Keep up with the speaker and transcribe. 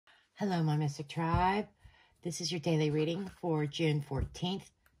Hello, my Mystic Tribe. This is your daily reading for June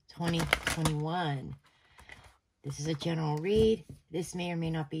 14th, 2021. This is a general read. This may or may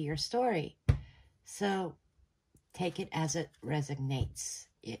not be your story. So take it as it resonates.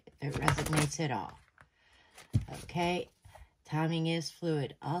 If it resonates at all. Okay. Timing is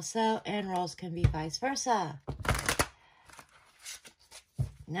fluid also, and roles can be vice versa.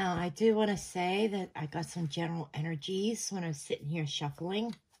 Now, I do want to say that I got some general energies when I was sitting here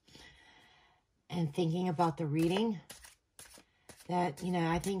shuffling and thinking about the reading, that,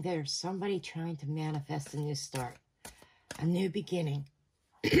 I think there's somebody trying to manifest a new start, a new beginning.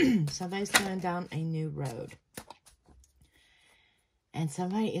 Somebody's going down a new road. And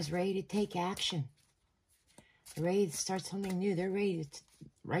somebody is ready to take action. They're ready to start something new. They're ready to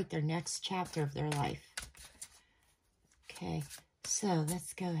write their next chapter of their life. Okay, so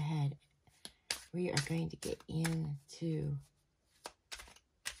let's go ahead. We are going to get into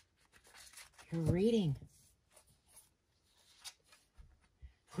your reading.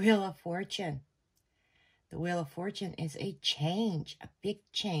 Wheel of Fortune. The Wheel of Fortune is a change, a big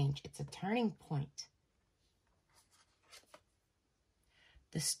change. It's a turning point.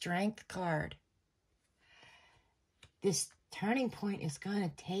 The Strength card. This turning point is going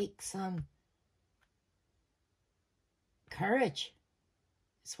to take some courage.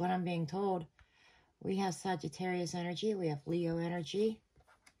 It's what I'm being told. We have Sagittarius energy. We have Leo energy.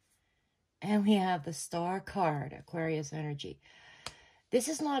 And we have the Star card, Aquarius energy. This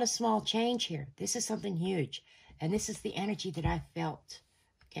is not a small change here. This is something huge. And this is the energy that I felt.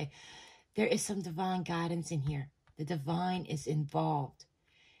 Okay. There is some divine guidance in here. The divine is involved.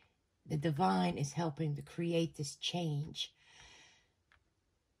 The divine is helping to create this change.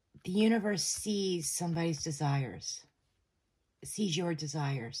 The universe sees somebody's desires. It sees your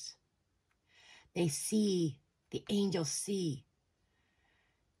desires. They see, the angels see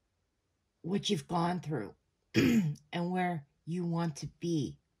what you've gone through and where you want to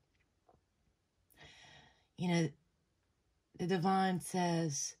be. The divine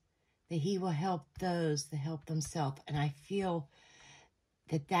says that he will help those that help themselves. And I feel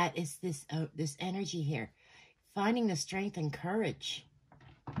that is this energy here. Finding the strength and courage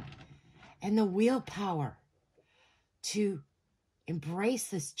and the willpower to embrace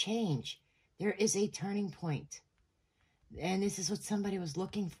this change. There is a turning point. And this is what somebody was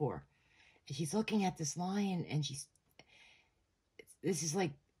looking for. And she's looking at this lion, and this is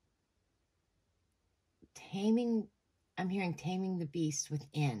like taming, I'm hearing taming the beast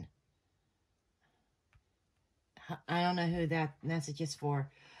within. I don't know who that message is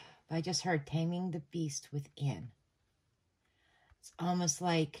for, but I just heard taming the beast within. It's almost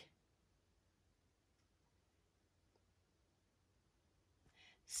like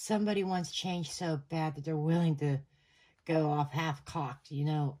somebody wants change so bad that they're willing to go off half-cocked,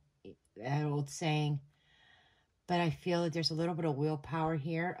 that old saying. But I feel that there's a little bit of willpower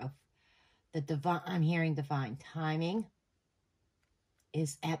here of the divine. I'm hearing divine timing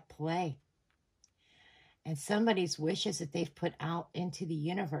is at play. And somebody's wishes that they've put out into the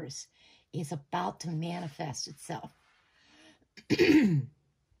universe is about to manifest itself.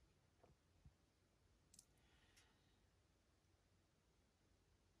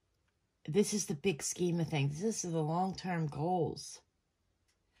 This is the big scheme of things. This is the long-term goals.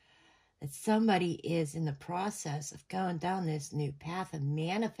 That somebody is in the process of going down this new path and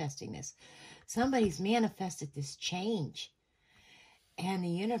manifesting this. Somebody's manifested this change. And the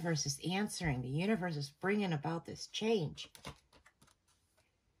universe is answering. The universe is bringing about this change.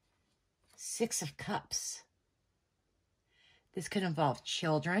 Six of Cups. This could involve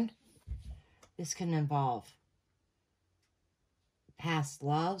children. This can involve past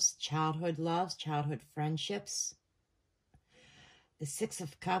loves, childhood friendships. The Six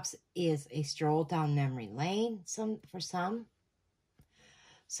of Cups is a stroll down memory lane for some.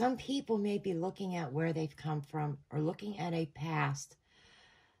 Some people may be looking at where they've come from or looking at a past,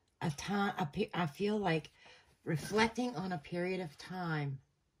 a time. I feel like reflecting on a period of time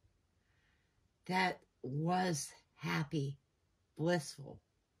that was happy, blissful,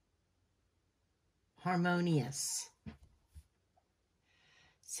 harmonious.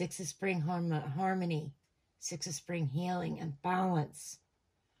 Six of Spring harmony. Six of Spring healing and balance.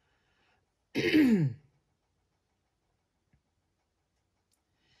 The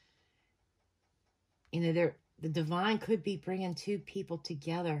divine could be bringing two people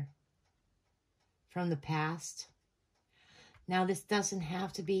together from the past. Now, this doesn't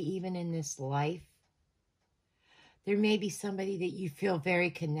have to be even in this life. There may be somebody that you feel very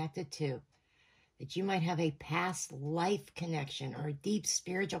connected to, that you might have a past life connection or a deep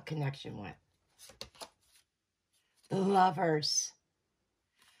spiritual connection with. The Lovers.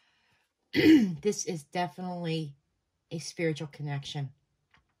 This is definitely a spiritual connection.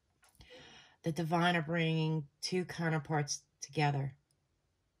 The divine are bringing two counterparts together.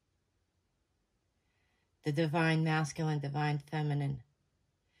 The divine masculine, divine feminine.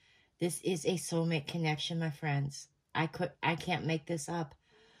 This is a soulmate connection, my friends. I can't make this up.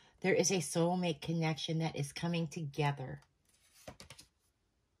 There is a soulmate connection that is coming together.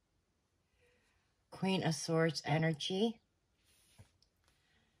 Queen of Swords energy.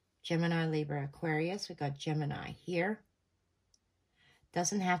 Gemini, Libra, Aquarius. We got Gemini here.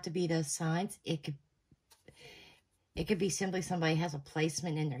 Doesn't have to be those signs. It could be simply somebody has a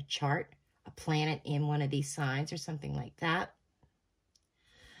placement in their chart, a planet in one of these signs or something like that.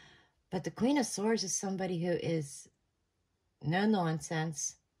 But the Queen of Swords is somebody who is no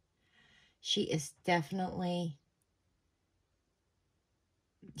nonsense. She is definitely,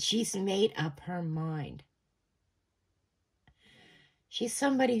 she's made up her mind. She's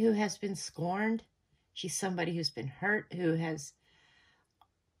somebody who has been scorned. She's somebody who's been hurt, who has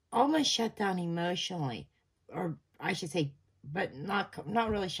almost shut down emotionally, or I should say, but not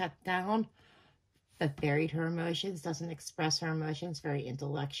really shut down, but buried her emotions, doesn't express her emotions, very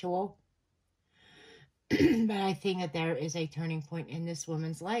intellectual. But I think that there is a turning point in this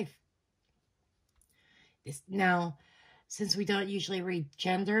woman's life. Now, since we don't usually read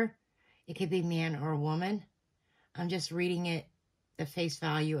gender, it could be man or woman. I'm just reading it the face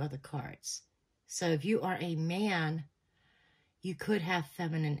value of the cards. So if you are a man, you could have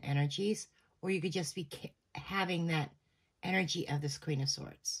feminine energies, or you could just be having that energy of this Queen of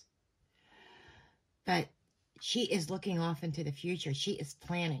Swords. But she is looking off into the future. She is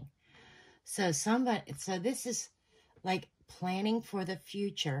planning. So this is like planning for the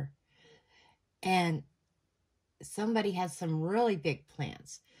future. And somebody has some really big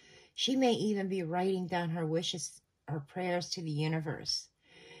plans. She may even be writing down her wishes, her prayers to the universe.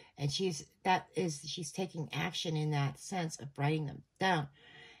 And she's taking action in that sense of writing them down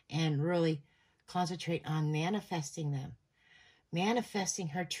and really concentrate on manifesting them. Manifesting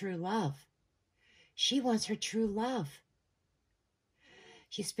her true love. She wants her true love.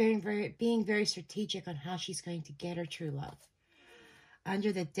 She's being very strategic on how she's going to get her true love.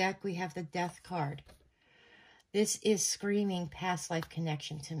 Under the deck, we have the Death card. This is screaming past life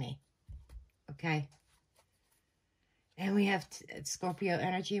connection to me. Okay? And we have Scorpio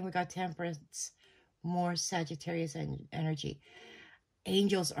energy, and we got Temperance, more Sagittarius energy.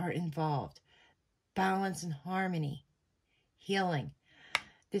 Angels are involved. Balance and harmony. Healing.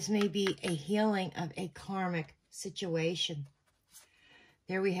 This may be a healing of a karmic situation.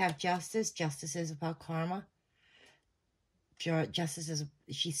 There we have Justice. Justice is about karma. Justice is,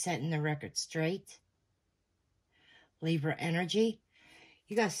 she's setting the record straight. Libra energy.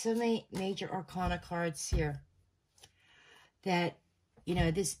 You got so many major arcana cards here that, you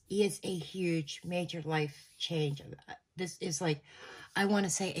know, this is a huge major life change. This is like, I want to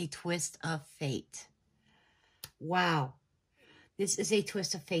say, a twist of fate. Wow. This is a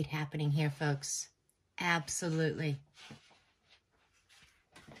twist of fate happening here, folks. Absolutely.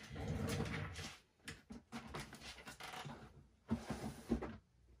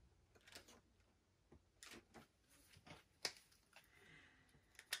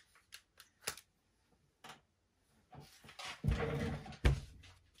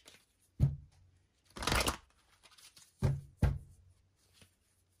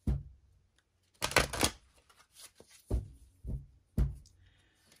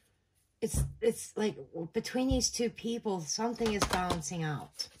 It's like between these two people, something is balancing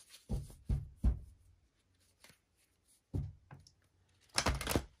out.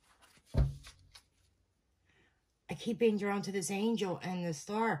 I keep being drawn to this angel and the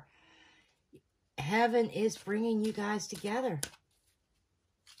star. Heaven is bringing you guys together.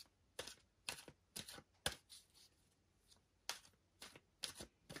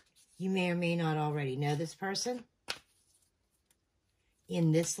 You may or may not already know this person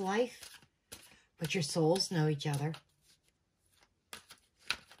in this life, but your souls know each other.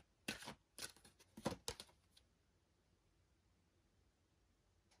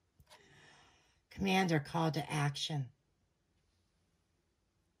 Commands are called to action.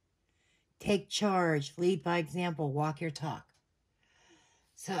 Take charge, lead by example, walk your talk.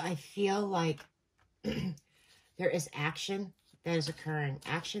 So I feel like there is action that is occurring,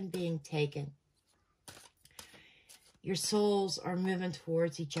 action being taken. Your souls are moving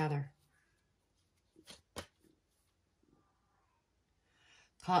towards each other.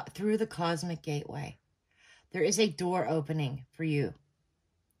 Through the cosmic gateway. There is a door opening for you.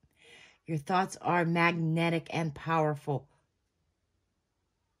 Your thoughts are magnetic and powerful.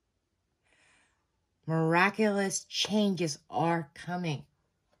 Miraculous changes are coming.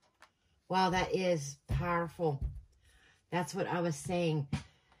 Wow, that is powerful. That's what I was saying.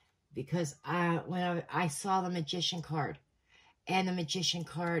 Because when I saw the Magician card. And the Magician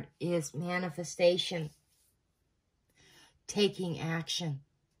card is manifestation. Taking action.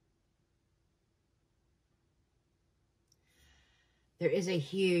 There is a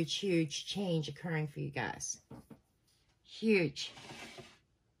huge, huge change occurring for you guys. Huge.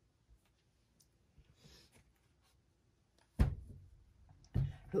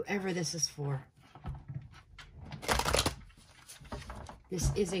 Whoever this is for.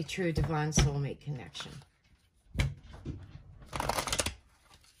 This is a true divine soulmate connection.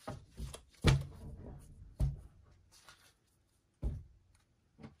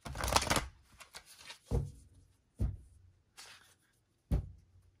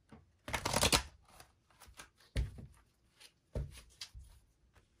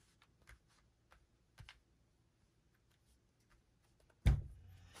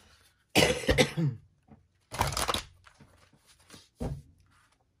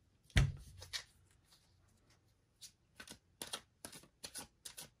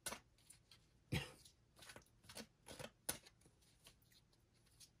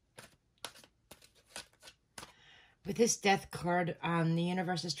 With this death card, the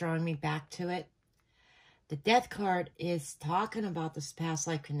universe is drawing me back to it. The death card is talking about this past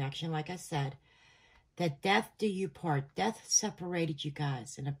life connection, like I said. That death do you part. Death separated you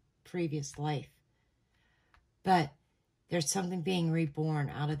guys in a previous life. But there's something being reborn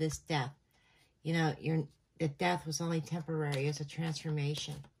out of this death. You know, the death was only temporary. It's a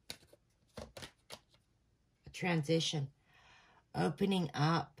transformation. A transition. Opening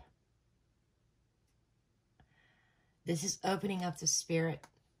up. This is opening up the spirit.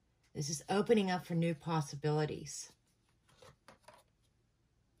 This is opening up for new possibilities.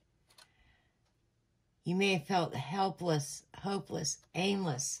 You may have felt helpless, hopeless,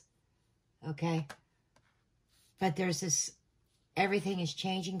 aimless, okay? But there's this, everything is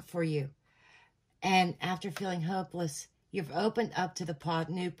changing for you. And after feeling hopeless, you've opened up to the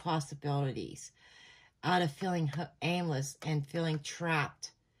new possibilities out of feeling aimless and feeling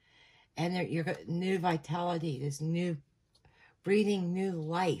trapped. And you're new vitality, this new, breathing new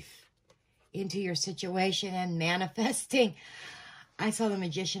life into your situation and manifesting. I saw the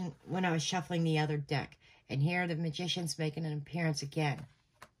Magician when I was shuffling the other deck. And here the Magician's making an appearance again.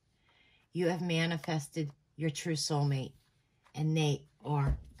 You have manifested your true soulmate. And they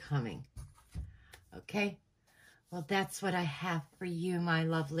are coming. Okay? Well, that's what I have for you, my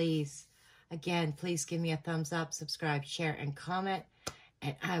lovelies. Again, please give me a thumbs up, subscribe, share, and comment.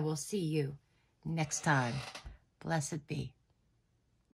 And I will see you next time. Blessed be.